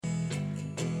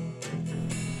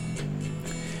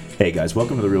Hey guys,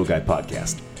 welcome to the Real Guy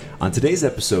Podcast. On today's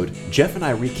episode, Jeff and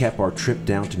I recap our trip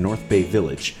down to North Bay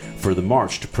Village for the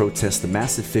march to protest the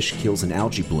massive fish kills and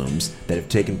algae blooms that have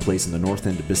taken place in the north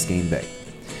end of Biscayne Bay.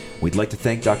 We'd like to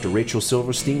thank Dr. Rachel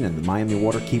Silverstein and the Miami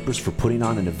Waterkeepers for putting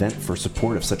on an event for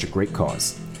support of such a great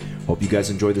cause. Hope you guys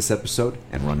enjoyed this episode,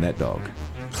 and run that dog.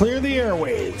 Clear the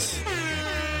airwaves.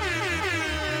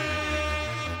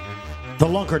 The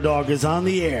Lunker Dog is on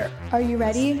the air. Are you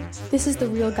ready? This is the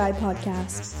Real Guy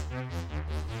Podcast.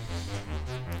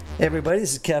 Hey everybody,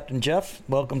 this is Captain Jeff.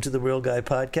 Welcome to the Real Guy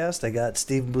Podcast. I got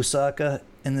Steven Busaka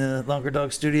in the Lunker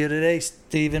Dog studio today.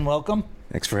 Steven, welcome.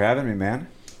 Thanks for having me, man.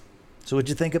 So what'd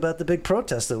you think about the big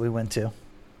protest that we went to?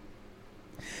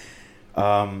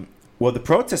 Well, the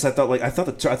protest I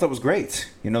thought was great.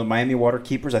 You know, the Miami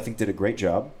Waterkeepers I think did a great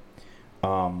job.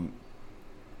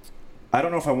 I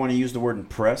don't know if I want to use the word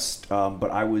impressed,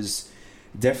 but I was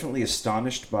definitely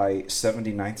astonished by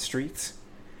 79th Street,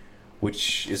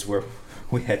 which is where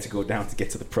we had to go down to get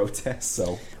to the protest.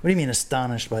 So, What do you mean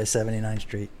astonished by 79th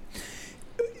Street?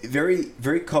 very,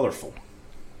 very colorful.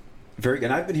 And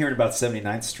I've been hearing about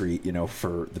 79th Street, you know,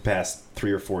 for the past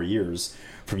 3 or 4 years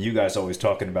from you guys always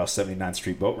talking about 79th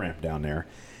Street boat ramp down there.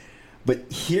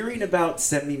 But hearing about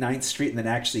 79th Street and then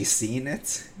actually seeing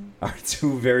it are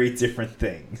two very different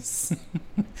things.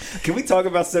 Can we talk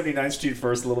about 79th Street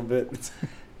first a little bit?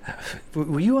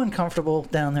 Were you uncomfortable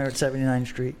down there at 79th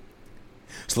Street?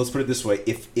 So let's put it this way.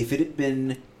 If it had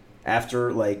been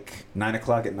after like 9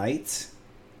 o'clock at night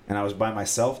and I was by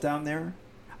myself down there,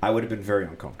 I would have been very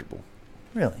uncomfortable.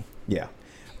 Really? Yeah.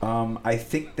 I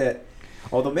think that,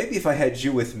 although maybe if I had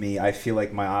you with me, I feel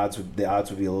like the odds would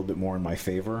be a little bit more in my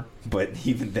favor. But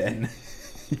even then,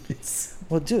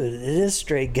 Well, dude, it is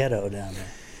straight ghetto down there.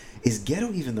 is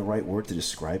ghetto even the right word to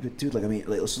describe it, dude? Like, I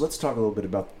mean, so let's talk a little bit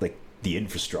about like the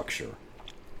infrastructure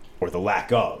or the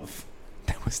lack of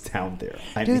that was down there.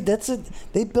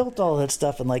 They built all that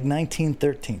stuff in like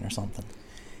 1913 or something.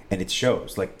 And it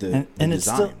shows like the And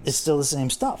designs. it's still the same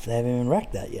stuff. They haven't even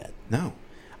wrecked that yet. No,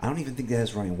 I don't even think that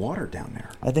has running water down there.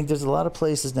 I think there's a lot of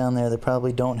places down there that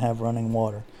probably don't have running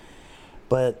water.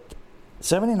 But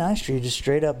 79th Street is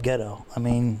straight up ghetto. I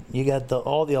mean, you got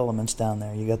all the elements down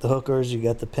there. You got the hookers, you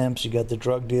got the pimps, you got the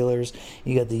drug dealers,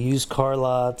 you got the used car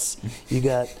lots, you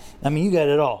got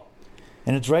it all.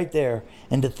 And it's right there.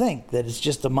 And to think that it's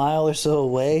just a mile or so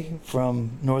away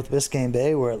from North Biscayne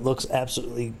Bay where it looks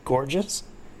absolutely gorgeous.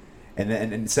 And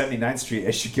then in 79th Street,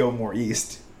 as you go more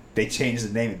east, they change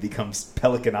the name. It becomes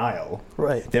Pelican Isle.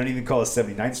 Right. They don't even call it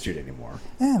 79th Street anymore.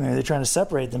 Yeah, maybe they're trying to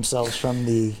separate themselves from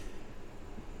the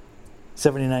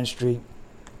 79th Street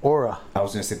aura. I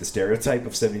was going to say the stereotype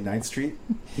of 79th Street.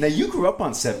 Now, you grew up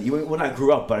on 70. Well, not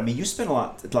grew up, but I mean, you spent a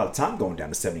lot of time going down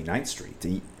to 79th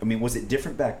Street. I mean, was it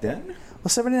different back then? Well,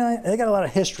 79, they got a lot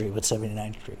of history with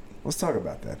 79th Street. Let's talk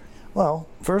about that. Well,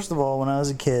 first of all, when I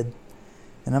was a kid,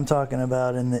 and I'm talking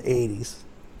about in the 80s,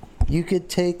 you could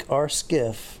take our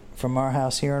skiff from our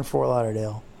house here in Fort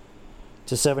Lauderdale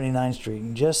to 79th Street,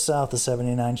 and just south of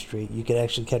 79th Street, you could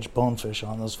actually catch bonefish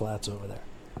on those flats over there.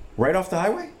 Right off the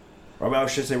highway? Or I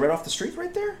should say right off the street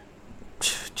right there?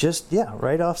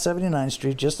 Right off 79th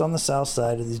Street, just on the south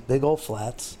side of these big old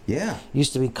flats. Yeah.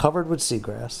 Used to be covered with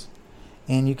seagrass,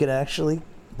 and you could actually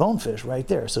bonefish right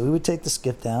there. So we would take the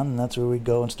skiff down, and that's where we'd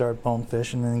go and start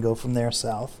bonefish, and then go from there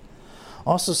south.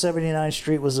 Also, 79th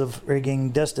Street was a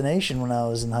frigging destination when I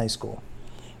was in high school.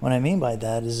 What I mean by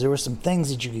that is there were some things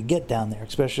that you could get down there,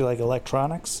 especially like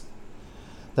electronics.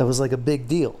 That was like a big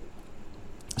deal.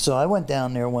 So I went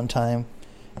down there one time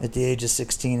at the age of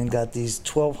 16 and got these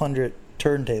 1,200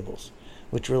 turntables,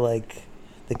 which were like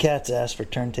the cat's ass for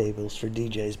turntables for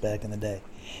DJs back in the day.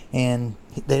 And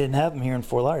they didn't have them here in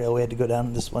Fort Lauderdale. We had to go down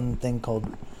to this one thing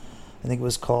called, it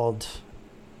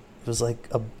was like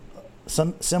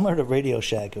similar to Radio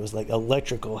Shack. It was like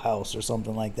Electrical House or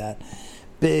something like that.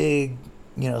 Big,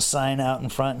 sign out in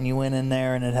front, and you went in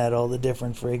there and it had all the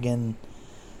different friggin'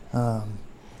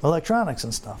 electronics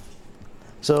and stuff.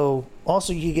 So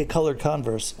also you could get colored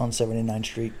Converse on 79th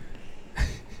Street.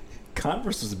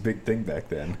 Converse was a big thing back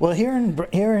then. Well, here in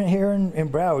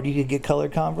Broward, you could get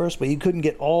colored Converse, but you couldn't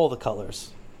get all the colors.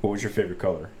 What was your favorite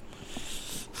color?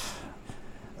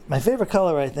 My favorite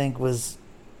color, I think, was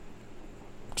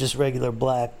just regular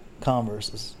black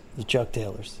Converses, the Chuck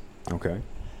Taylors. Okay.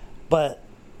 But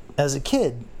as a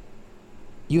kid,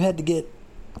 you had to get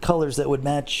colors that would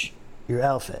match your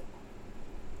outfit.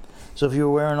 So if you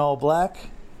were wearing all black,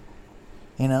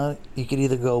 you could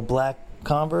either go black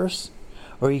Converse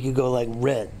or you could go like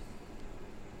red.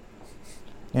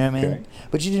 You know what I mean? Okay.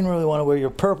 But you didn't really want to wear your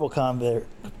purple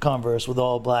Converse with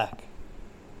all black.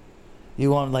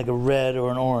 You wanted like a red or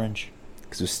an orange.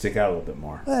 Because it stick out a little bit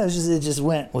more. Well, it just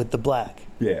went with the black.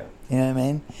 Yeah. You know what I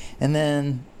mean? And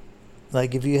then,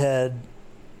 like, if you had...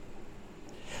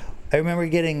 I remember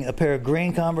getting a pair of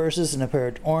green Converses and a pair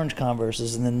of orange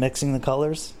Converses and then mixing the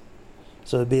colors.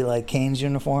 So it'd be like Kane's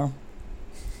uniform,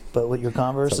 but with your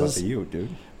Converses. It's about you, dude.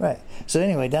 Right. So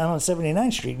anyway, down on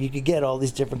 79th Street, you could get all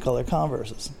these different color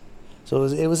Converses. So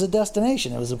it was a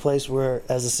destination. It was a place where,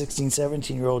 as a 16,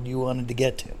 17-year-old, you wanted to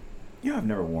get to. You know, I've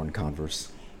never worn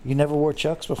Converse. You never wore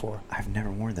Chucks before? I've never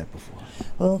worn that before.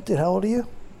 Well, dude, how old are you?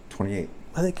 28.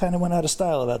 Well, they kind of went out of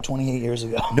style about 28 years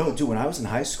ago. No, dude, when I was in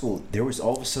high school, there was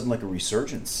all of a sudden like a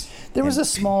resurgence. There was a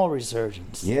small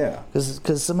resurgence. Yeah.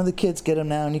 Because some of the kids get them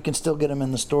now, and you can still get them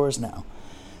in the stores now.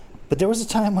 But there was a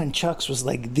time when Chucks was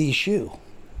like the shoe.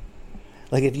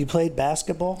 Like if you played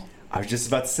basketball. I was just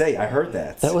about to say, I heard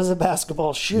that. That was a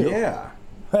basketball shoe. Yeah.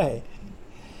 Right.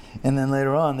 And then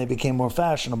later on, they became more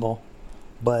fashionable.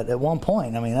 But at one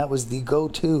point, I mean, that was the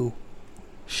go-to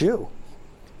shoe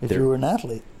if you were an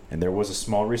athlete. And there was a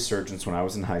small resurgence when I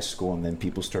was in high school, and then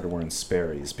people started wearing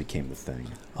Sperry's became the thing.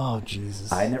 Oh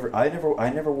Jesus! I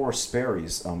never wore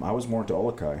Sperry's. I was more into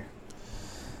Olokai.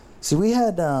 See, we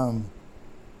had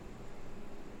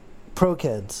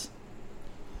Pro-Keds,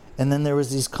 and then there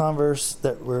was these Converse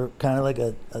that were kind of like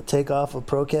a takeoff of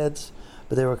Pro-Keds,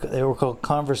 but they were called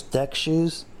Converse deck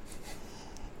shoes,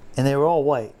 and they were all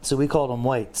white, so we called them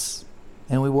whites,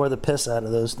 and we wore the piss out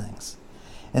of those things.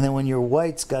 And then when your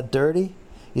whites got dirty,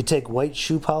 you take white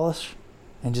shoe polish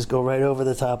and just go right over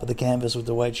the top of the canvas with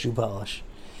the white shoe polish.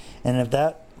 And if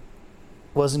that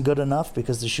wasn't good enough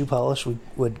because the shoe polish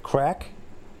would crack,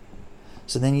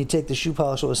 so then you take the shoe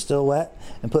polish that was still wet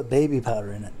and put baby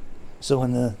powder in it. So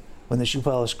when the shoe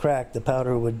polish cracked, the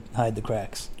powder would hide the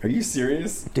cracks. Are you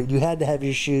serious? Dude, you had to have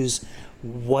your shoes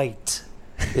white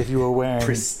if you were wearing...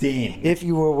 Pristine. If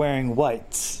you were wearing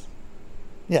whites.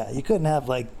 Yeah, you couldn't have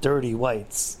like dirty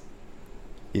whites.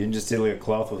 You didn't just take like a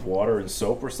cloth with water and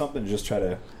soap or something and just try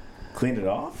to clean it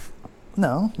off?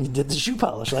 No, you did the shoe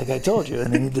polish like I told you,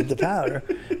 and then you did the powder.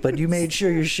 But you made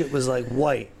sure your shit was like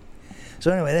white.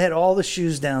 So anyway, they had all the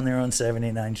shoes down there on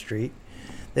 79th Street.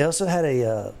 They also had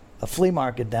a flea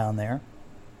market down there.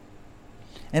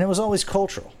 And it was always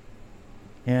cultural.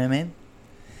 You know what I mean?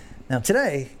 Now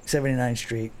today, 79th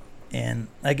Street, and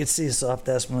I could see a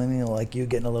soft-ass millennial like you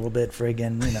getting a little bit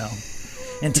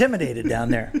friggin', intimidated down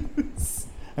there.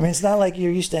 I mean, it's not like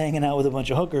you're used to hanging out with a bunch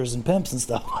of hookers and pimps and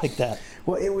stuff like that.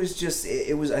 Well, it was just,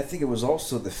 I think it was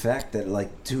also the fact that,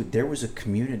 like, dude, there was a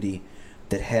community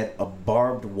that had a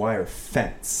barbed wire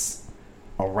fence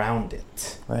around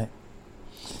it. Right.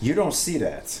 You don't see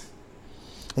that.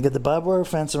 They got the barbed wire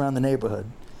fence around the neighborhood.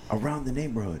 Around the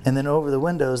neighborhood. And then over the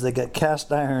windows, they got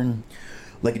cast iron.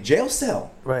 Like a jail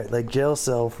cell. Right, like jail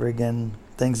cell friggin'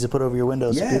 things to put over your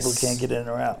windows so people can't get in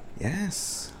or out.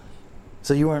 Yes.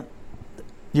 So you weren't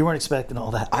expecting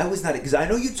all that. I was not, because I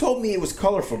know you told me it was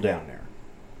colorful down there,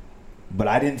 but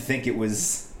I didn't think it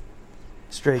was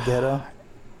straight ghetto.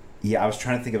 Yeah, I was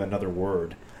trying to think of another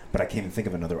word, but I can't even think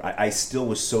of another. I still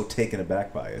was so taken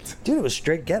aback by it. Dude, it was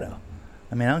straight ghetto.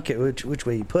 I mean, I don't care which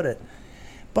way you put it,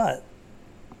 but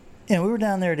we were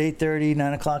down there at 8:30,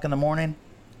 9 o'clock in the morning.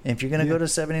 And if you're going to go to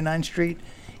 79th Street,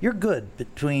 you're good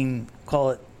between, call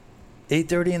it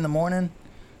 8:30 in the morning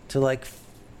to like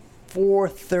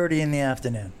 4:30 in the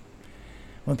afternoon.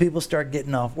 When people start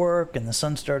getting off work and the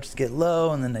sun starts to get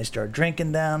low and then they start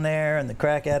drinking down there and the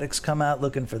crack addicts come out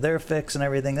looking for their fix and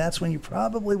everything, that's when you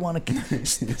probably want to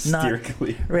steer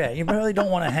clear. Yeah, you probably don't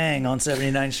want to hang on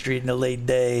 79th Street in the late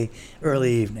day,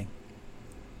 early evening.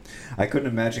 I couldn't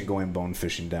imagine going bone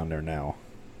fishing down there now.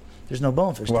 There's no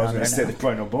bonefish down there now. I was going to say there's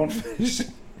probably no bonefish.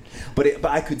 But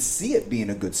I could see it being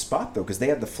a good spot, though, because they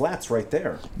had the flats right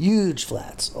there. Huge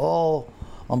flats, all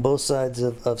on both sides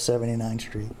of 79th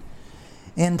Street.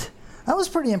 And I was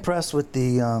pretty impressed with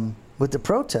the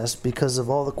protest because of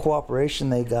all the cooperation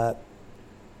they got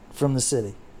from the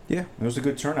city. Yeah, it was a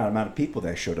good turnout amount of people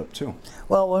that showed up, too.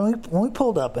 Well, when we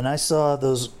pulled up and I saw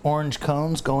those orange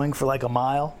cones going for like a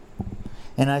mile,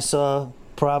 and I saw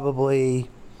probably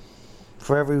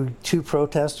for every 2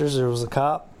 protesters there was a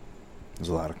cop. There's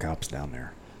a lot of cops down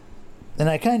there. And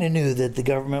I kind of knew that the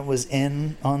government was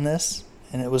in on this,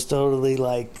 and it was totally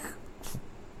like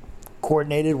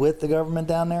coordinated with the government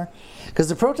down there. Because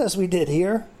the protests we did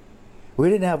here, we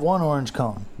didn't have one orange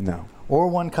cone. No. Or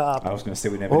one cop. I was going to say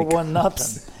we didn't have any one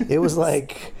cops. nothing. It was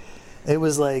like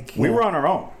we were on our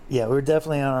own. Yeah, we were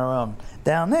definitely on our own.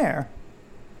 Down there,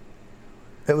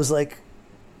 it was like,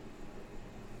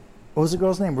 what was the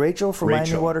girl's name? Rachel from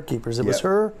Miami Waterkeepers. It was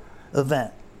her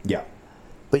event. Yeah.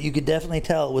 But you could definitely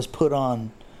tell it was put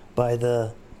on by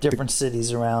the different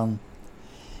cities around.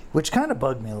 which kind of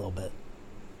bugged me a little bit.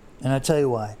 And I tell you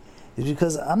why. It's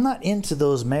because I'm not into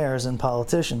those mayors and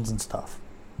politicians and stuff.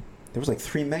 There was like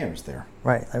 3 mayors there.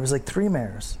 Right. There was like 3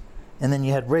 mayors. And then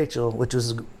you had Rachel, which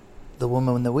was the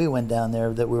woman that we went down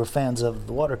there that we were fans of,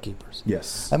 the Waterkeepers.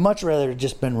 Yes. I'd much rather have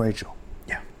just been Rachel.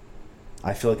 Yeah.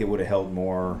 I feel like it would have held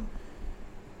more,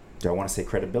 do I want to say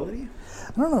credibility?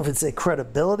 I don't know if it's a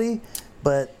credibility,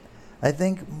 but I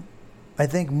think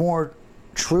more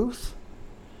truth.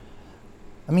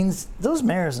 I mean, those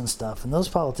mayors and stuff and those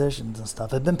politicians and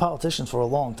stuff have been politicians for a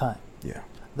long time. Yeah.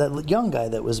 That young guy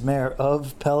that was mayor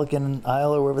of Pelican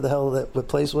Isle or wherever the hell that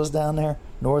place was down there,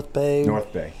 North Bay.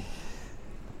 North Bay.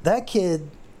 That kid,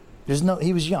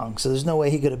 he was young, so there's no way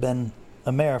he could have been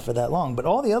a mayor for that long. But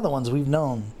all the other ones we've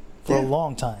known for a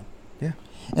long time. Yeah.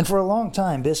 And for a long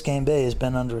time, Biscayne Bay has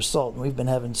been under assault. And we've been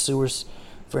having sewers,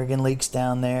 friggin' leaks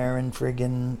down there and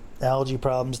friggin' algae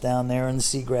problems down there. And the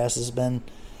seagrass has been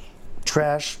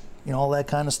trash, all that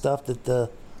kind of stuff that the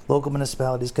local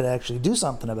municipalities could actually do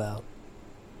something about.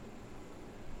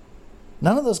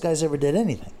 None of those guys ever did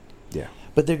anything. Yeah.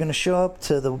 But they're going to show up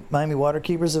to the Miami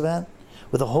Waterkeepers event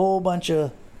with a whole bunch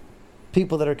of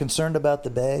people that are concerned about the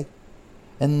bay.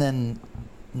 And then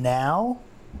now,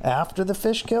 after the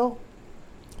fish kill,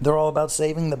 they're all about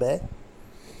saving the bay.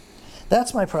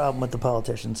 That's my problem with the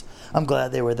politicians. I'm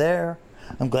glad they were there.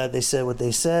 I'm glad they said what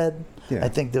they said. Yeah. I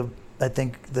think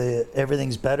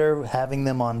everything's better having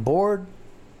them on board.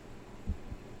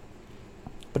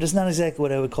 But it's not exactly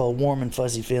what I would call a warm and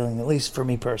fuzzy feeling, at least for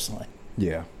me personally.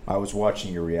 Yeah. I was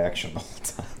watching your reaction the whole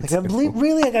time.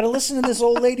 Like, I got to listen to this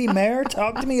old lady mayor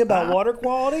talk to me about water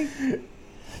quality?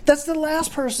 That's the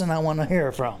last person I want to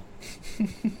hear from.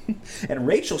 And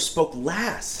Rachel spoke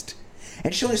last.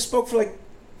 And she only spoke for like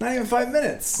not even 5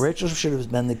 minutes. Rachel should have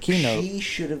been the keynote. She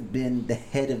should have been the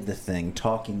head of the thing,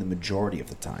 talking the majority of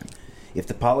the time. If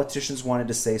the politicians wanted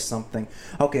to say something,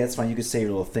 okay, that's fine. You could say your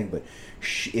little thing, but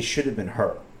it should have been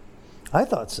her. I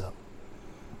thought so.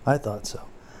 I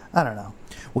don't know.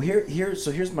 Well,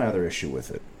 here's my other issue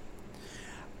with it.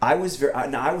 I was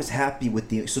happy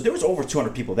with so there was over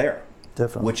 200 people there.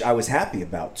 Definitely. Which I was happy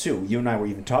about too. You and I were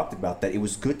even talked about that. It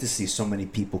was good to see so many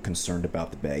people concerned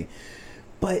about the bay.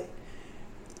 But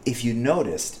if you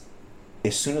noticed,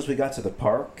 as soon as we got to the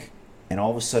park and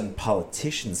all of a sudden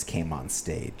politicians came on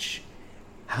stage,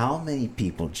 how many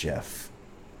people, Jeff,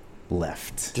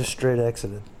 left? Just straight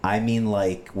exited. I mean,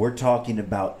 like, we're talking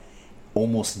about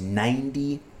almost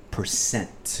 90%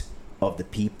 of the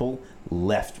people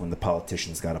left when the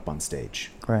politicians got up on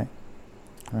stage. Right.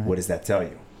 What does that tell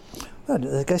you? Well,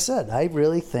 like I said, I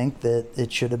really think that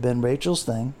it should have been Rachel's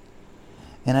thing.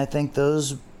 And I think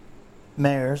those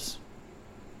mayors,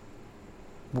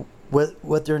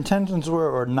 what their intentions were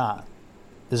or not,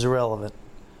 is irrelevant.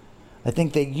 I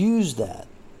think they used that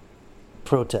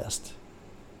protest.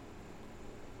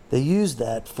 They used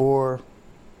that for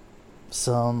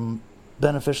some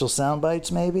beneficial sound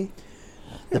bites, maybe.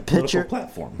 The picture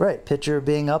platform. Right, picture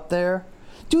being up there.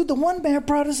 Dude, the one mayor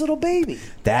brought his little baby.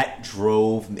 That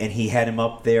drove, and he had him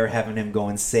up there, having him go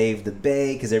and save the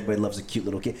bay because everybody loves a cute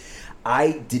little kid.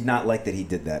 I did not like that he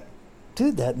did that.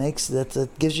 Dude, that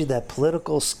gives you that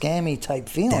political scammy type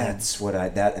feeling. That's why I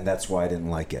didn't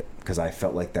like it, because I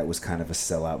felt like that was kind of a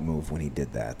sellout move when he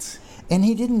did that. And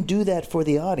he didn't do that for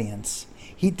the audience.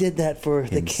 He did that for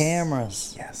the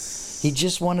cameras. Yes. He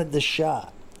just wanted the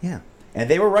shot. Yeah. And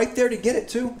they were right there to get it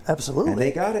too. Absolutely. And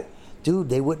they got it. Dude,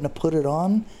 they wouldn't have put it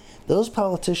on. Those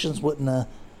politicians wouldn't have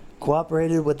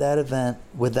cooperated with that event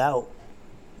without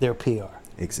their PR.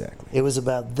 Exactly. It was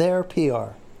about their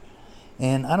PR.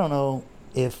 And I don't know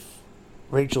if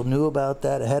Rachel knew about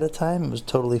that ahead of time and was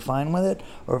totally fine with it,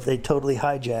 or if they totally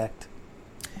hijacked.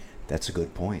 That's a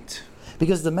good point.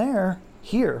 Because the mayor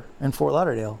here in Fort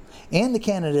Lauderdale and the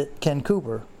candidate Ken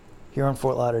Cooper here in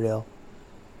Fort Lauderdale,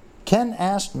 Ken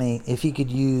asked me if he could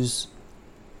use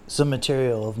some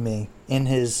material of me in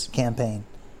his campaign.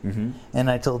 Mm-hmm. And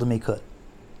I told him he could.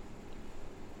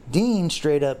 Dean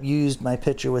straight up used my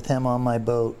picture with him on my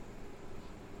boat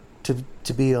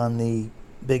to be on the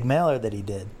big mailer that he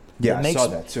did. Yeah, I saw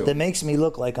that too. That makes me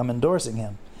look like I'm endorsing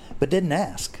him, but didn't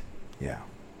ask. Yeah.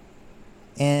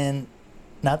 And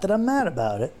not that I'm mad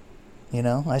about it.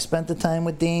 I spent the time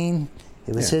with Dean.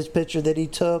 It was his picture that he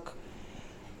took.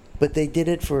 But they did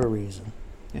it for a reason.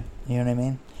 Yeah. You know what I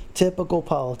mean? Typical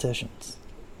politicians.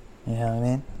 You know what I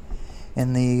mean?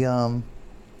 And the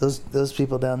those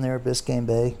people down there at Biscayne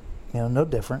Bay, no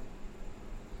different.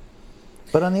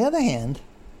 But on the other hand,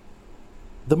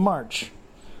 the march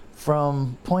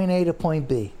from point A to point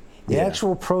B, the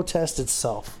actual protest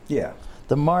itself, Yeah.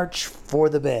 the march for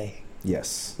the Bay,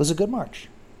 Yes. was a good march.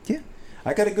 Yeah.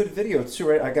 I got a good video too,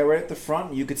 right? I got right at the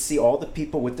front. You could see all the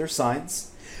people with their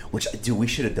signs. Which, dude, we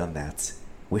should have done that.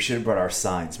 We should have brought our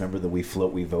signs. Remember the "We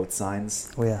Float, We Vote"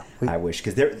 signs? Oh, yeah. I wish,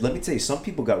 because let me tell you, some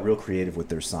people got real creative with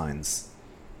their signs.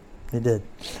 They did.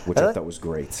 Which I thought was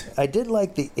great. I did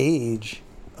like the age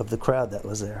of the crowd that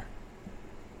was there.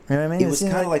 You know what I mean? It was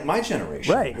kind of like my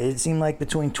generation. Right. It seemed like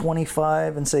between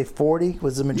 25 and, say, 40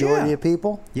 was the majority of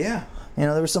people. Yeah. You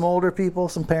know, there were some older people,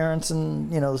 some parents,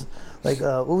 and, you know, like,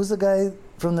 what was the guy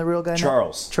from The Real Guy?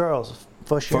 Charles. Charles.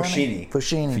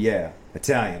 Foschini. Yeah.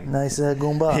 Italian. Nice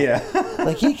Goomba. Yeah.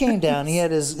 Like, he came down. He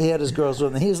had his girls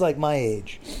with him. He was like my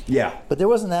age. Yeah. But there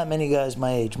wasn't that many guys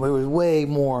my age. It was way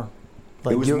more.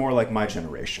 Like, it was more like my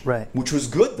generation. Right. Which was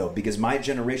good, though, because my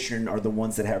generation are the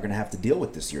ones that are going to have to deal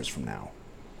with this years from now.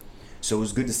 So it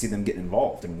was good to see them get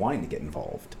involved and wanting to get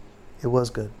involved. It was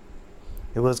good.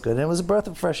 It was good. And it was a breath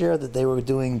of fresh air that they were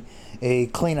doing a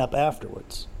cleanup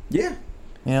afterwards. Yeah.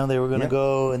 You know, they were going to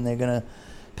go and they're going to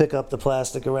pick up the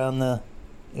plastic around the,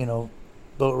 you know,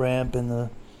 boat ramp and the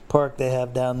park they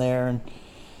have down there. And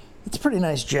it's a pretty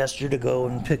nice gesture to go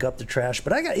and pick up the trash.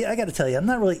 But I got to tell you, I'm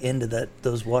not really into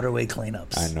those waterway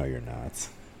cleanups. I know you're not.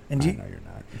 And I know you're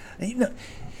not. You know,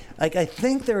 like, I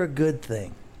think they're a good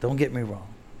thing. Don't get me wrong.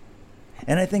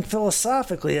 And I think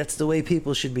philosophically, that's the way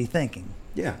people should be thinking.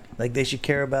 Yeah. Like, they should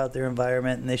care about their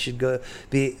environment and they should go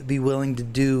be willing to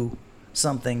do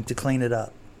something to clean it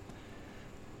up.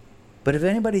 But if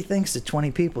anybody thinks that 20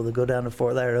 people that go down to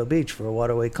Fort Lauderdale Beach for a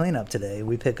waterway cleanup today,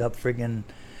 we pick up friggin'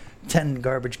 10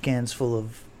 garbage cans full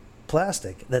of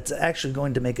plastic, that's actually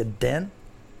going to make a dent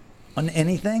on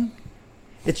anything,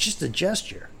 it's just a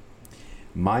gesture.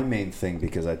 My main thing,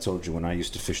 because I told you when I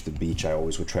used to fish the beach, I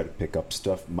always would try to pick up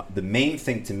stuff. The main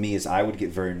thing to me is I would get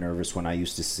very nervous when I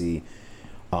used to see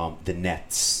the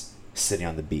nets sitting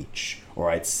on the beach, or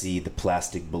I'd see the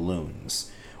plastic balloons,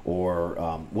 or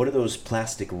what are those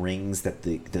plastic rings that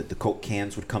the Coke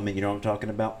cans would come in? You know what I'm talking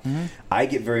about? Mm-hmm. I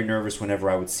get very nervous whenever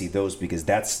I would see those, because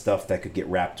that's stuff that could get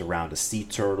wrapped around a sea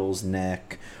turtle's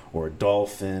neck or a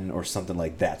dolphin or something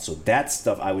like that. So that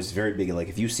stuff I was very big. Like,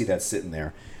 if you see that sitting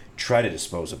there, try to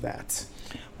dispose of that.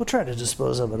 We'll try to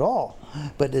dispose of it all.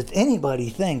 But if anybody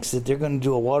thinks that they're going to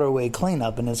do a waterway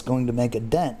cleanup and it's going to make a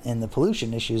dent in the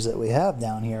pollution issues that we have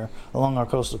down here along our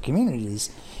coastal communities,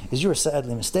 is you're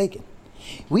sadly mistaken.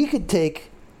 We could take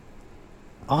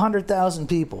 100,000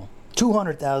 people,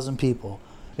 200,000 people,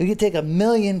 we could take 1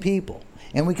 million people,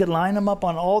 and we could line them up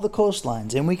on all the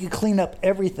coastlines, and we could clean up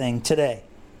everything today.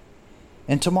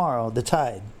 And tomorrow, the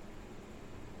tide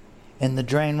and the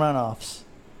drain runoffs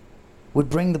would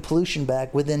bring the pollution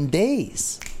back within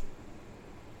days.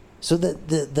 So that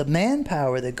the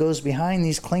manpower that goes behind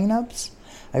these cleanups,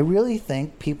 I really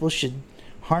think people should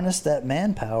harness that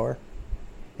manpower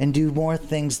and do more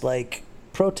things like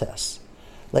protests.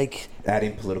 Like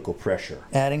adding political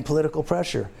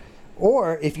pressure.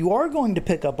 Or if you are going to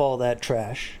pick up all that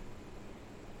trash,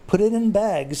 put it in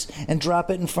bags and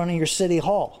drop it in front of your city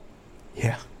hall.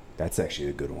 Yeah. That's actually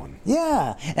a good one.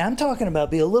 Yeah, and I'm talking about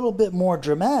be a little bit more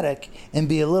dramatic and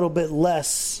be a little bit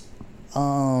less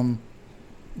the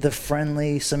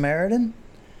friendly Samaritan.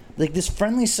 Like, this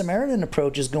friendly Samaritan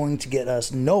approach is going to get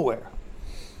us nowhere.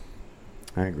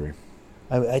 I agree.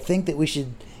 I think that we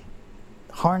should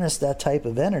harness that type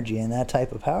of energy and that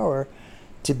type of power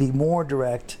to be more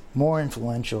direct, more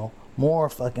influential, more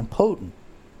fucking potent,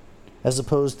 as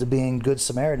opposed to being good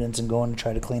Samaritans and going to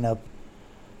try to clean up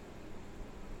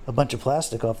a bunch of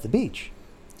plastic off the beach.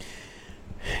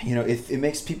 You know, it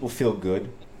makes people feel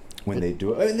good when they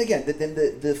do it. And again,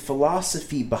 the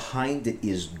philosophy behind it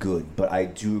is good, but I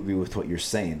do agree with what you're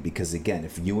saying, because again,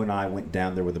 if you and I went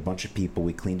down there with a bunch of people,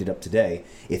 we cleaned it up today,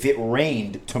 if it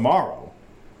rained tomorrow,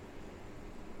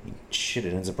 shit,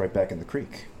 it ends up right back in the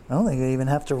creek. I don't think it even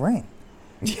have to rain.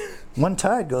 One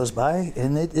tide goes by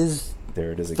and it is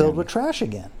there. It is filled with trash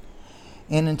again.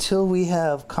 And until we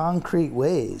have concrete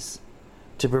ways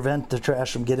to prevent the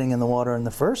trash from getting in the water in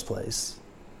the first place,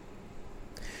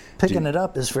 picking it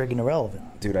up is friggin'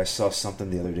 irrelevant. Dude, I saw something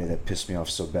the other day that pissed me off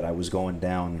so bad. I was going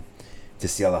down to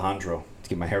see Alejandro to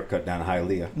get my hair cut down in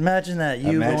Hialeah. Imagine that,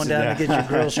 going down to get your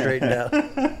grill straightened out.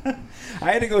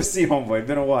 I had to go see homeboy. It'd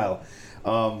been a while.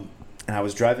 And I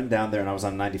was driving down there, and I was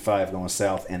on 95 going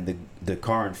south, and the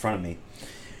car in front of me,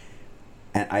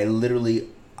 and I literally,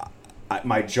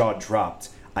 my jaw dropped.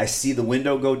 I see the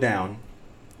window go down,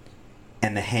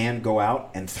 and the hand go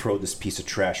out and throw this piece of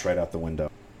trash right out the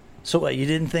window. So what, you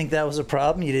didn't think that was a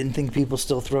problem? You didn't think people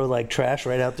still throw, like, trash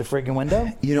right out the friggin'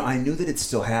 window? You know, I knew that it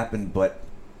still happened, but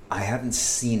I haven't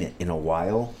seen it in a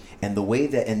while. And the way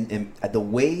that, and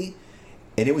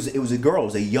it was a girl, it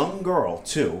was a young girl,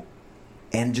 too.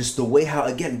 And just the way how,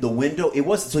 again, the window, it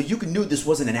wasn't, so you knew this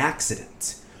wasn't an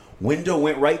accident. Window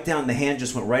went right down, the hand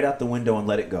just went right out the window and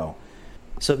let it go.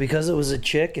 So because it was a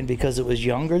chick and because it was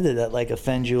younger, did that like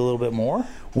offend you a little bit more?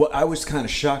 Well, I was kind of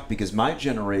shocked because my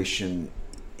generation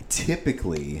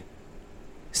typically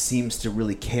seems to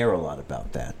really care a lot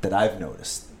about that I've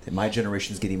noticed. And my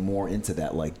generation's getting more into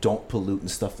that, like don't pollute and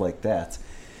stuff like that.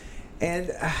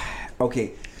 And,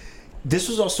 okay, this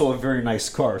was also a very nice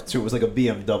car, too. It was like a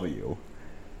BMW.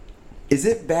 Is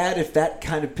it bad if that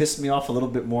kind of pissed me off a little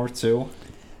bit more, too?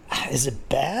 Is it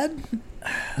bad?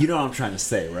 You know what I'm trying to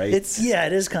say, right?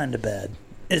 It is kind of bad.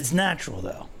 It's natural,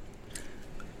 though.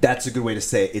 That's a good way to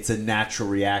say it. It's a natural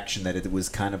reaction that it was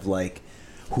kind of like,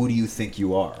 who do you think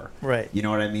you are? Right. You know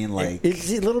what I mean? Like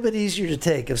it's a little bit easier to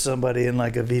take if somebody in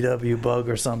like a VW Bug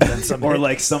or something. or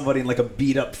like somebody in like a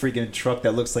beat up freaking truck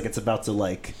that looks like it's about to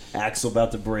like axle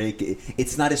about to break.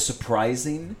 It's not as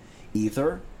surprising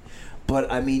either.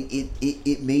 But I mean,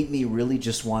 it made me really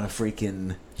just want to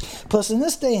freaking. Plus, in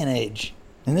this day and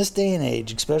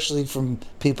age, especially from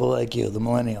people like you, the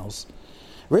millennials,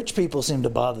 rich people seem to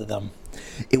bother them.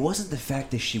 It wasn't the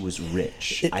fact that she was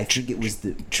rich. I think it was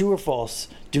the... True or false?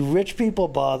 Do rich people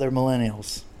bother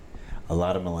millennials? A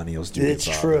lot of millennials do. It's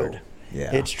true.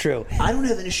 Yeah. It's true. I don't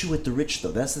have an issue with the rich,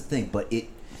 though. That's the thing. But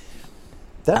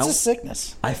That's a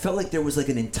sickness. I felt like there was like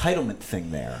an entitlement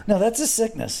thing there. No, that's a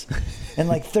sickness. And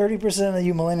like 30% of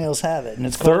you millennials have it. And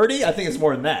it's 30? I think it's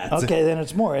more than that. Okay, then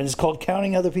it's more. And it's called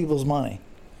counting other people's money.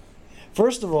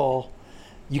 First of all,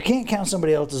 you can't count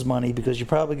somebody else's money because you're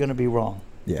probably going to be wrong.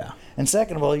 Yeah. And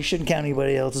second of all, you shouldn't count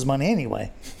anybody else's money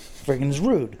anyway. Friggin' is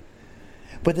rude.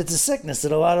 But it's a sickness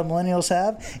that a lot of millennials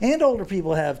have, and older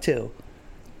people have too.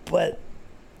 But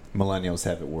millennials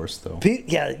have it worse, though.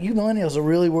 Yeah, you millennials are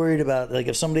really worried about, like,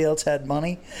 if somebody else had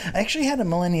money. I actually had a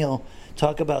millennial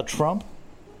talk about Trump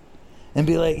and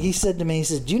be like, he said to me, he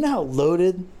said, do you know how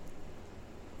loaded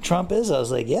Trump is? I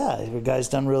was like, yeah, the guy's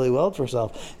done really well for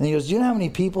himself. And he goes, do you know how many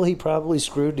people he probably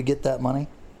screwed to get that money?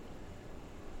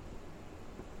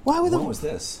 When was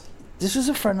this? This was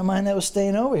a friend of mine that was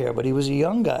staying over here, but he was a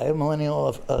young guy, a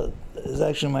millennial. Is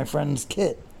actually my friend's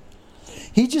kid.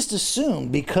 He just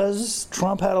assumed because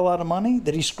Trump had a lot of money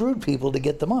that he screwed people to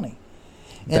get the money.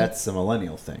 And that's a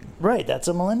millennial thing. Right, that's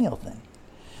a millennial thing.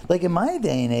 Like in my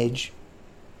day and age,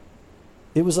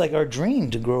 it was like our dream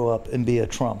to grow up and be a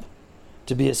Trump,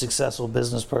 to be a successful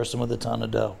business person with a ton of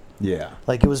dough. Yeah.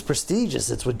 Like it was prestigious.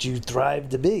 It's what you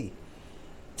thrived to be.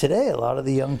 Today, a lot of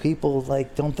the young people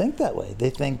don't think that way.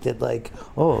 They think that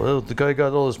the guy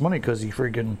got all this money because he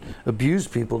freaking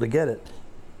abused people to get it.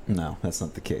 No, that's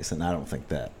not the case, and I don't think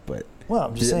that. But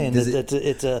I'm just saying that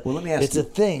it's a well, let me ask it's you, a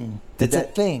thing. It's a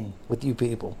thing with you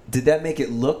people. Did that make it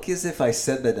look as if I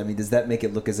said that? I mean, does that make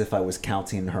it look as if I was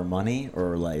counting her money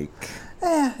or like?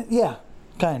 Yeah,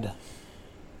 kinda.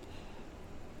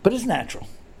 But it's natural,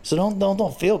 so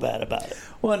don't feel bad about it.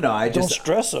 Well, no, don't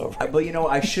stress over it. But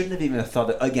I shouldn't have even thought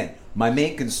that. Again, my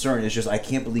main concern is just I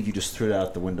can't believe you just threw it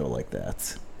out the window like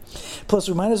that. Plus,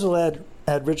 we might as well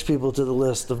add rich people to the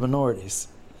list of minorities.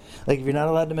 Like, if you're not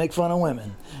allowed to make fun of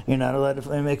women, you're not allowed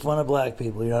to make fun of black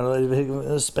people, you're not allowed to make fun of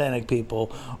Hispanic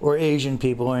people or Asian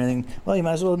people or anything, well, you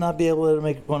might as well not be able to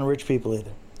make fun of rich people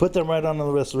either. Put them right on the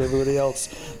list of everybody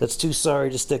else that's too sorry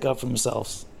to stick up for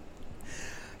themselves.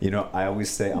 I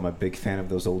always say I'm a big fan of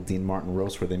those old Dean Martin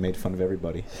roasts where they made fun of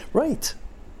everybody. Right.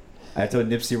 I told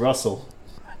Nipsey Russell.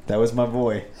 That was my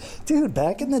boy. Dude,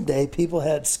 back in the day, people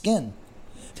had skin.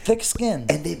 Thick skin.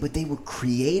 But they were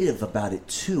creative about it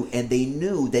too, and they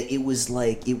knew that it was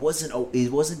like it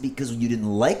wasn't because you didn't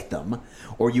like them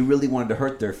or you really wanted to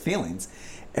hurt their feelings.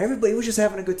 Everybody was just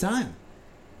having a good time.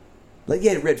 Like you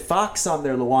had Red Fox on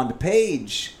there, LaWanda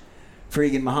Page,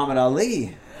 freaking Muhammad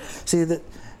Ali. See, the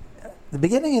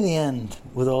beginning and the end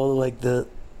with all the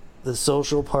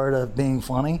social part of being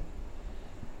funny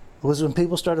was when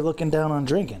people started looking down on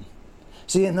drinking.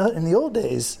 See, in the old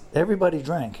days, everybody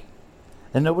drank.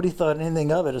 And nobody thought anything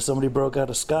of it if somebody broke out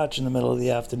a scotch in the middle of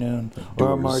the afternoon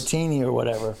or a martini or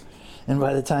whatever. And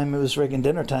by the time it was friggin'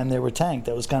 dinner time, they were tanked.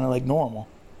 That was kind of like normal.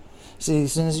 See,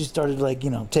 as soon as you started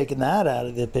taking that out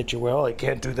of the picture where, you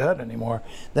can't do that anymore,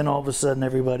 then all of a sudden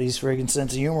everybody's friggin'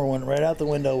 sense of humor went right out the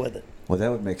window with it. Well,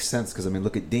 that would make sense because,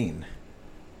 look at Dean.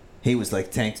 He was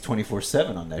tanked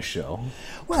 24/7 on that show.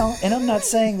 Well, and I'm not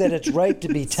saying that it's right to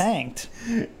be tanked.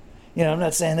 I'm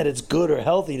not saying that it's good or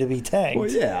healthy to be tanked. Well,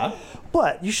 yeah.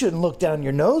 But you shouldn't look down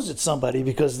your nose at somebody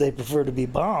because they prefer to be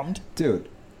bombed. Dude,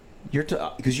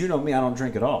 because you know me, I don't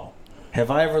drink at all.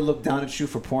 Have I ever looked down at you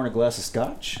for pouring a glass of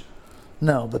scotch?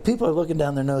 No, but people are looking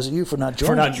down their nose at you for not drinking.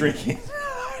 For not drinking.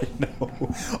 I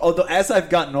know. Although, as I've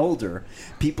gotten older,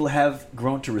 people have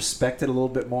grown to respect it a little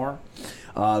bit more,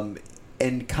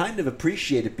 and kind of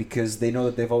appreciate it because they know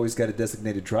that they've always got a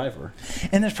designated driver.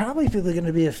 And there's probably people going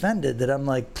to be offended that I'm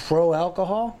like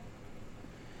pro-alcohol.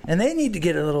 And they need to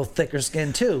get a little thicker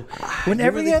skin, too. When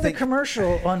every other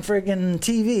commercial on friggin'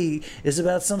 TV is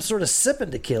about some sort of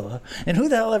sipping tequila, and who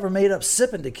the hell ever made up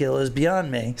sipping tequila is beyond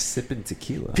me. Sipping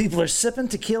tequila? People are sipping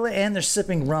tequila and they're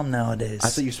sipping rum nowadays. I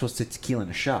thought you were supposed to take tequila in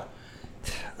a shot.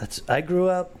 I grew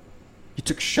up. You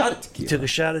took a shot at tequila. You took a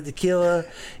shot of tequila.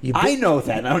 I know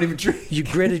that. I don't even drink. You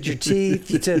gritted your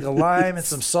teeth. You took a lime and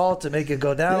some salt to make it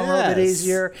go down a little bit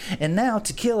easier. And now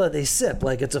tequila, they sip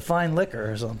like it's a fine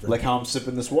liquor or something. Like how I'm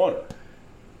sipping this water.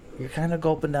 You're kind of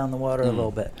gulping down the water a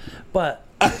little bit. But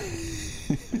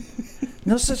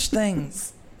no such thing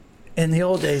in the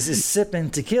old days as sipping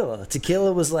tequila.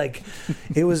 Tequila was like,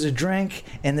 it was a drink,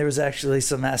 and there was actually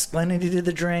some masculinity to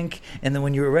the drink. And then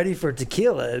when you were ready for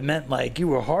tequila, it meant like you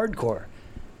were hardcore.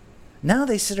 Now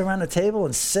they sit around a table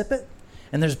and sip it,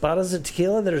 and there's bottles of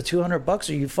tequila that are $200.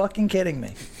 Are you fucking kidding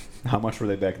me? How much were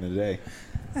they back in the day?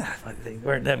 They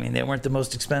weren't. I mean, they weren't the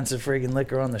most expensive friggin'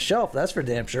 liquor on the shelf. That's for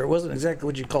damn sure. It wasn't exactly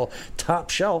what you call top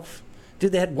shelf.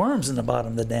 Dude, they had worms in the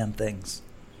bottom of the damn things.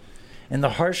 And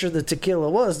the harsher the tequila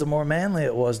was, the more manly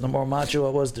it was, the more macho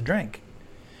it was to drink.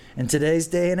 In today's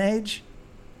day and age,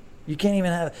 you can't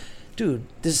even have... Dude,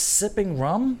 this sipping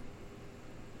rum?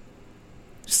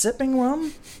 Sipping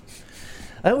rum?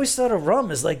 I always thought of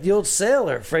rum as like the old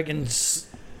sailor, friggin'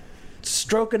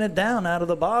 stroking it down out of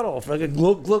the bottle. Friggin'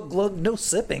 glug, glug, glug, no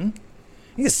sipping.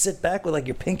 You just sit back with like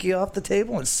your pinky off the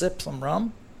table and sip some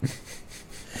rum.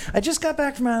 I just got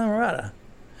back from Islamorada.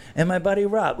 And my buddy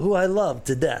Rob, who I love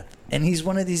to death, and he's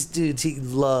one of these dudes, he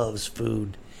loves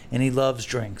food, and he loves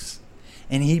drinks.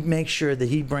 And he makes sure that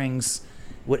he brings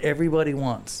what everybody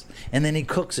wants. And then he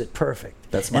cooks it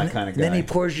perfect. That's my kind of guy. Then he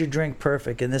pours your drink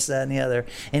perfect, and this, that, and the other.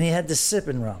 And he had the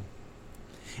sipping rum.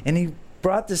 And he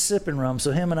brought the sipping rum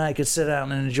so him and I could sit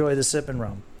down and enjoy the sipping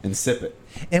rum. And sip it.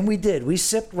 And we did. We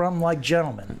sipped rum like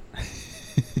gentlemen.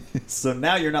 So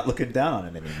now you're not looking down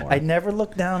on it anymore. I never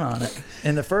looked down on it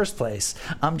in the first place.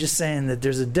 I'm just saying that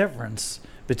there's a difference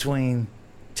between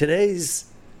today's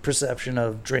perception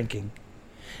of drinking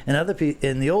and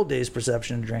in the old days'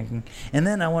 perception of drinking. And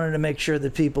then I wanted to make sure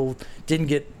that people didn't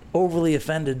get overly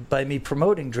offended by me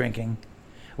promoting drinking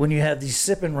when you have these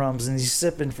sipping rums and these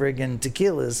sipping friggin'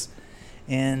 tequilas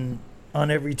and on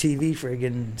every TV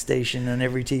friggin' station and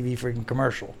every TV friggin'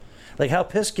 commercial. Like, how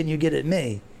pissed can you get at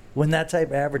me when that type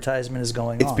of advertisement is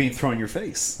going on? It's being thrown in your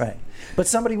face. Right. But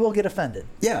somebody will get offended.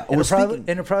 Yeah. And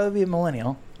it'll probably be a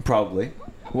millennial. Probably.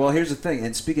 Well, here's the thing.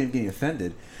 And speaking of getting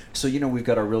offended, so, we've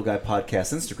got our Real Guy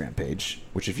Podcast Instagram page,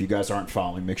 which if you guys aren't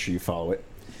following, make sure you follow it.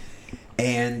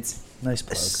 And nice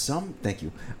plug. Thank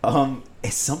you. I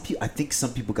think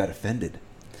some people got offended.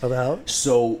 About?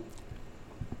 So,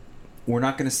 we're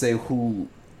not going to say who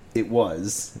it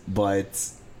was,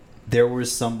 but there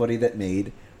was somebody that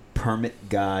made permit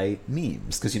guy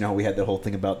memes, because how we had the whole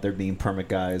thing about there being permit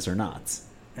guys or not,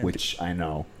 which I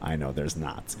know there's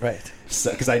not, right?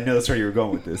 Because I know that's where you were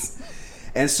going with this.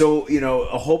 And so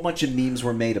a whole bunch of memes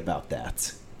were made about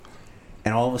that,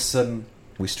 and all of a sudden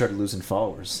we started losing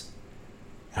followers.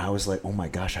 And I was like, oh my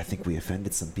gosh, I think we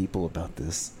offended some people about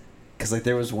this, because like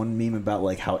there was one meme about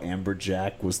like how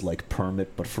Amberjack was like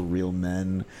permit but for real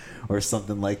men or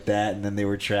something like that, and then they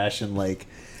were trashing like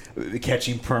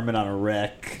catching permit on a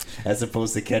wreck as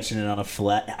opposed to catching it on a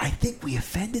flat. I think we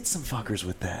offended some fuckers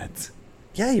with that.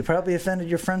 Yeah, you probably offended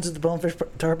your friends at the Bonefish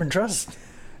Tarpon Trust.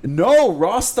 No,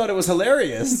 Ross thought it was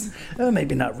hilarious.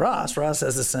 Maybe not Ross. Ross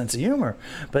has a sense of humor,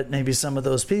 but maybe some of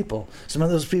those people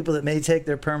that may take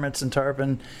their permits and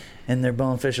tarpon and their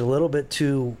bonefish a little bit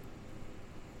too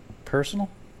personal.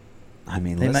 I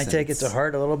mean, they might take it to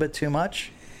heart a little bit too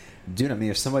much. Dude,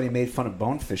 if somebody made fun of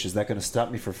bonefish, is that going to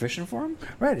stop me from fishing for them?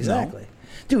 Right, exactly. No.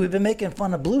 Dude, we've been making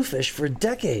fun of bluefish for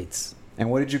decades. And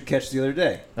what did you catch the other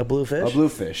day? A bluefish? A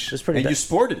bluefish. It was pretty and you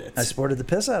sported it. I sported the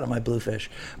piss out of my bluefish.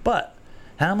 But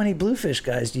how many bluefish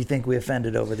guys do you think we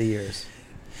offended over the years?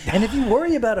 And if you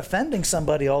worry about offending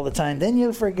somebody all the time, then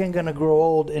you're friggin' going to grow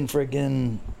old and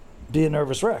friggin' be a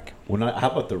nervous wreck. Well,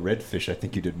 how about the redfish? I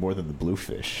think you did more than the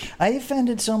bluefish. I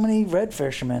offended so many red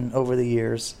fishermen over the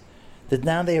years that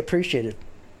now they appreciate it.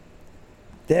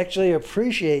 They actually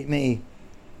appreciate me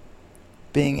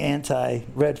being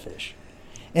anti-redfish.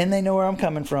 And they know where I'm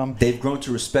coming from. They've grown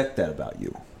to respect that about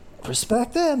you.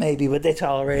 Respect that, maybe, but they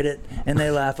tolerate it, and they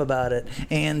laugh about it.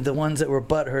 And the ones that were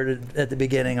butthurt at the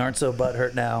beginning aren't so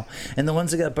butthurt now. And the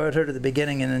ones that got butthurt at the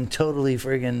beginning and then totally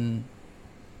friggin'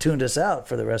 tuned us out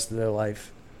for the rest of their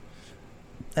life,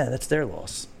 Yeah, that's their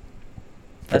loss.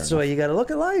 That's the way you got to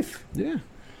look at life. Yeah.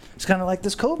 It's kind of like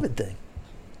this COVID thing.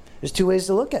 There's two ways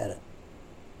to look at it.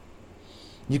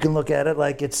 You can look at it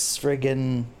like it's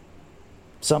friggin'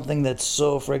 something that's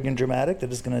so friggin' dramatic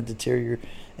that it's going to deter your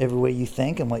every way you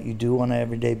think and what you do on an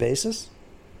everyday basis.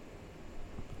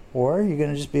 Or you're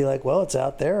going to just be like, well, it's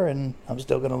out there and I'm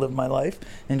still going to live my life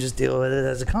and just deal with it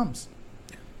as it comes.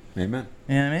 Amen.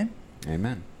 You know what I mean?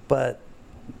 Amen. But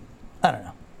I don't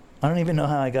know. I don't even know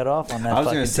how I got off on that. I was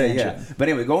going to say, tangent. yeah. But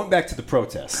anyway, going back to the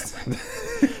protest.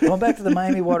 Going back to the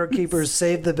Miami Waterkeepers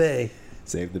Save the Bay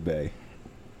Save the Bay.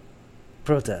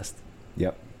 protest.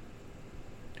 Yep.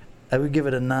 I would give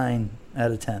it a 9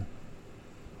 out of 10.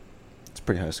 It's a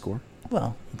pretty high score.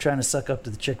 Well, I'm trying to suck up to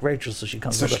the chick Rachel so she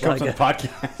comes So on she the comes on the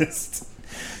podcast.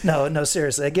 podcast. No,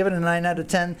 seriously. I give it a 9 out of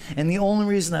 10. And the only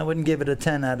reason I wouldn't give it a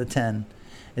 10 out of 10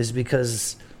 is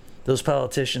because those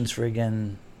politicians,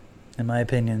 friggin', in my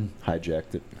opinion,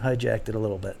 Hijacked it. a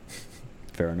little bit.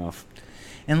 Fair enough.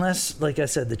 Unless, like I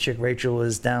said, the chick Rachel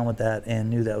was down with that and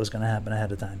knew that was going to happen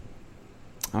ahead of time.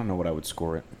 I don't know what I would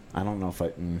score it. I don't know if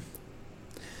I...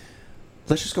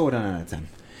 Let's just go with a 9 out of 10.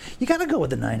 You got to go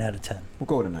with a 9 out of 10. We'll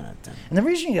go with a 9 out of 10. And the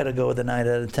reason you got to go with a 9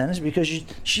 out of 10 is because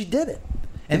she did it.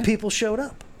 And Yeah. people showed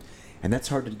up. And that's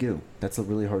hard to do. That's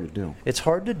really hard to do. It's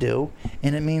hard to do,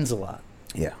 and it means a lot.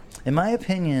 Yeah. In my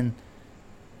opinion,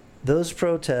 those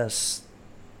protests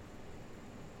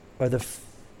are the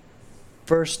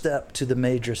first step to the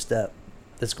major step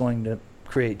that's going to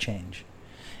create change.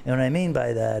 And what I mean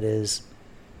by that is,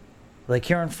 like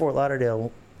here in Fort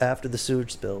Lauderdale, after the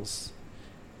sewage spills,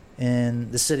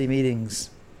 and the city meetings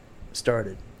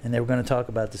started, and they were going to talk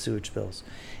about the sewage spills.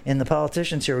 And the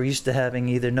politicians here were used to having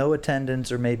either no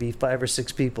attendance or maybe 5 or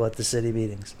 6 people at the city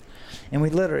meetings. And we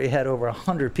literally had over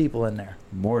 100 people in there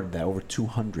More than that, over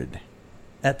 200.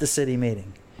 at the city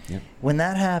meeting. Yep. When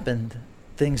that happened,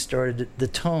 things started, the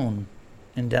tone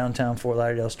in downtown Fort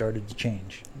Lauderdale started to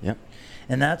change. Yep.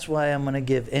 And that's why I'm going to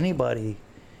give anybody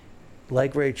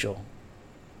like Rachel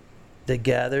that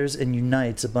gathers and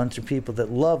unites a bunch of people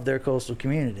that love their coastal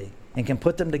community and can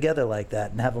put them together like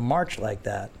that and have a march like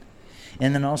that.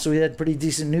 And then also we had pretty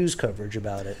decent news coverage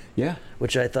about it, Yeah.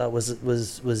 which I thought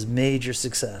was major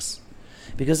success.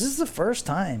 Because this is the first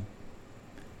time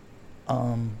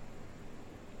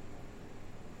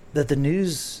that the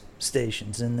news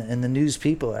stations and the news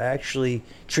people are actually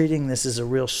treating this as a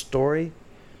real story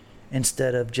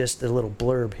instead of just a little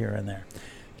blurb here and there.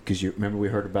 Because you remember we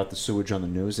heard about the sewage on the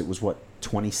news? It was, what,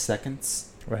 20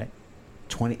 seconds? Right.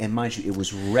 20, and mind you, it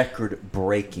was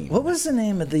record-breaking. What was the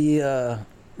name of the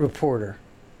reporter?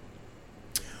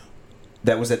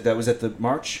 That was at the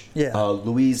march? Yeah.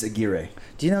 Louise Aguirre.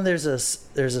 Do you know there's a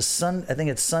I think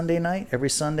it's Sunday night, every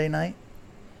Sunday night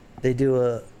they do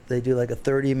like a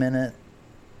 30-minute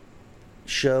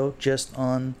show just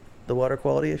on the water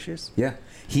quality issues. Yeah.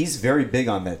 He's very big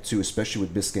on that, too, especially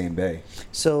with Biscayne Bay.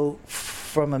 So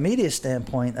from a media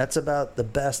standpoint, that's about the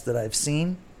best that I've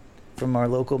seen from our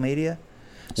local media.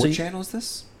 So What channel is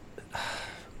this?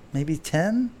 maybe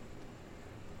 10?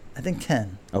 I think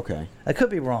 10. Okay. I could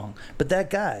be wrong. But that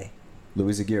guy,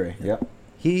 Louise Aguirre. Yep.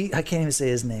 I can't even say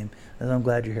his name, and I'm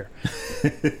glad you're here.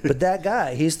 But that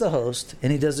guy, he's the host,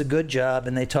 and he does a good job,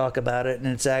 and they talk about it, and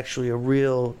it's actually a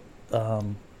real,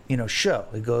 show.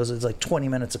 It's like 20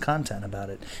 minutes of content about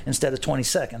it instead of 20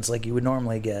 seconds like you would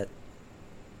normally get.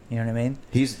 You know what I mean?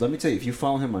 Let me tell you, if you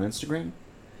follow him on Instagram,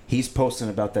 he's posting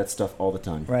about that stuff all the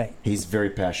time. Right. He's very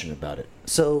passionate about it.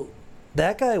 So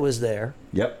that guy was there,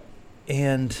 Yep.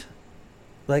 and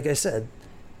like I said,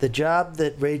 the job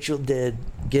that Rachel did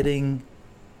getting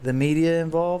the media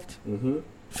involved,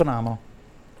 phenomenal.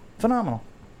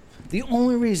 The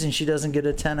only reason she doesn't get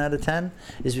a 10 out of 10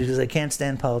 is because I can't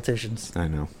stand politicians. I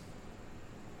know.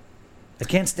 I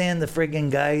can't stand the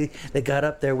friggin' guy that got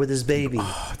up there with his baby.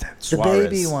 Oh, that The Suarez.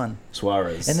 baby one.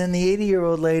 Suarez. And then the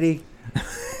 80-year-old lady,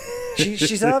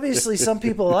 she's obviously, some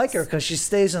people like her because she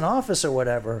stays in office or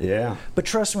whatever. Yeah. But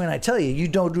trust me when I tell you, you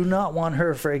do not want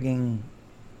her frigging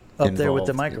up there with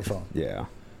the Involved. microphone. Yeah.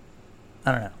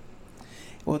 I don't know.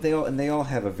 Well, they all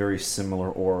have a very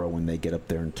similar aura when they get up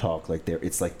there and talk. Like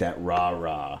it's like that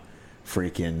rah-rah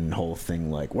freaking whole thing.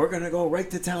 Like, we're going to go right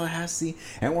to Tallahassee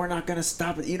and we're not going to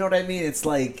stop it. You know what I mean? It's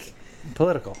like...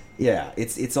 Political. Yeah,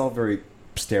 it's all very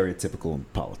stereotypical in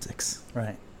politics.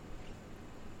 Right.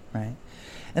 And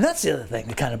that's the other thing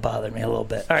that kind of bothered me a little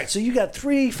bit. All right, so you got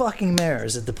 3 fucking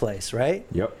mayors at the place, right?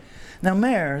 Yep. Now,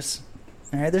 mayors,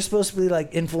 all right, they're supposed to be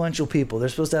like influential people. They're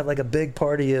supposed to have like a big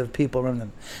party of people around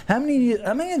them. How many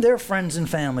of their friends and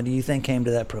family do you think came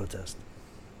to that protest?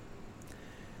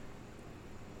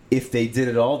 if they did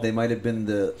it all, they might have been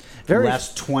the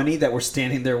last 20 that were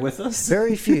standing there with us.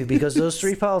 Very few, because those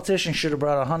 3 politicians should have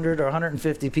brought 100 or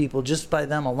 150 people just by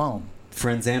them alone.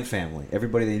 Friends and family.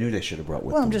 Everybody they knew they should have brought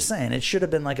with them. Well, I'm just saying, it should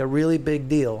have been like a really big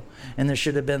deal, and there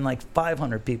should have been like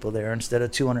 500 people there instead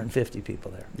of 250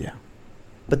 people there. Yeah.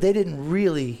 But they didn't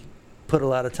really put a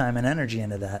lot of time and energy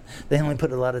into that. They only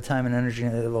put a lot of time and energy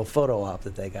into the little photo op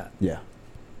that they got. Yeah.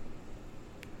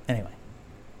 Anyway.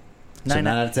 So 9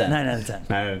 out of 10. 9 out of 10.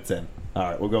 9 out of 10. All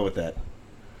right, we'll go with that.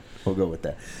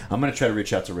 I'm going to try to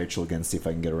reach out to Rachel again, see if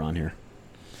I can get her on here.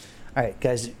 All right,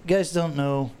 guys. You guys don't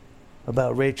know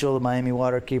about Rachel, the Miami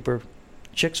Waterkeeper.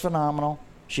 Chick's phenomenal.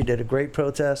 She did a great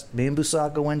protest. Me and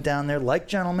Busaka went down there like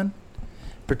gentlemen,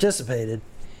 participated,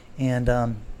 and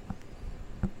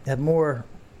have more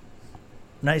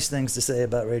nice things to say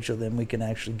about Rachel than we can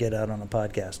actually get out on a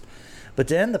podcast. But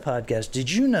to end the podcast, did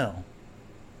you know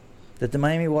that the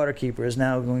Miami Waterkeeper is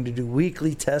now going to do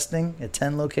weekly testing at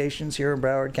 10 locations here in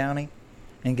Broward County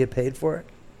and get paid for it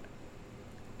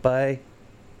by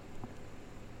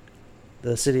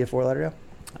the city of Fort Lauderdale?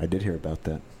 I did hear about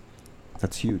that.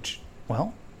 That's huge.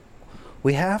 Well,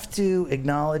 we have to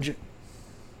acknowledge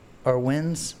our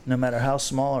wins, no matter how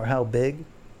small or how big,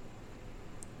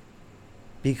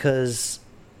 because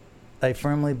I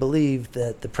firmly believe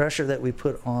that the pressure that we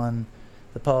put on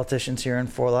the politicians here in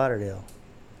Fort Lauderdale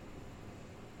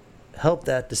helped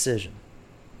that decision.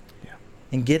 Yeah.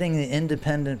 And getting the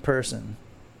independent person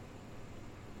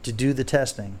to do the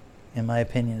testing, in my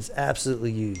opinion, is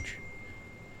absolutely huge.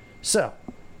 So,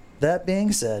 that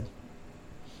being said,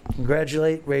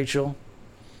 congratulate Rachel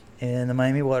and the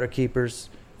Miami Waterkeepers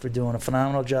for doing a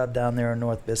phenomenal job down there in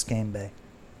North Biscayne Bay.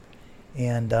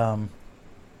 And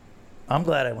I'm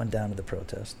glad I went down to the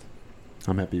protest.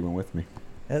 I'm happy you went with me.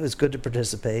 It was good to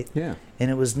participate. Yeah. And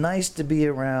it was nice to be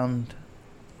around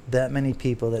that many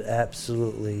people that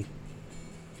absolutely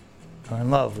are in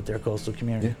love with their coastal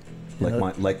community.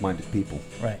 Yeah. Like-minded people.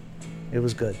 Right. It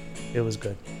was good. It was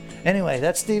good. Anyway,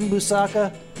 that's Stephen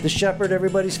Busaka, the Shepherd,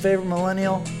 everybody's favorite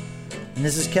millennial. And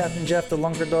this is Captain Jeff, the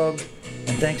Lunker Dog.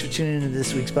 And thanks for tuning into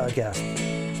this week's podcast.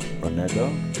 Run that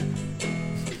dog.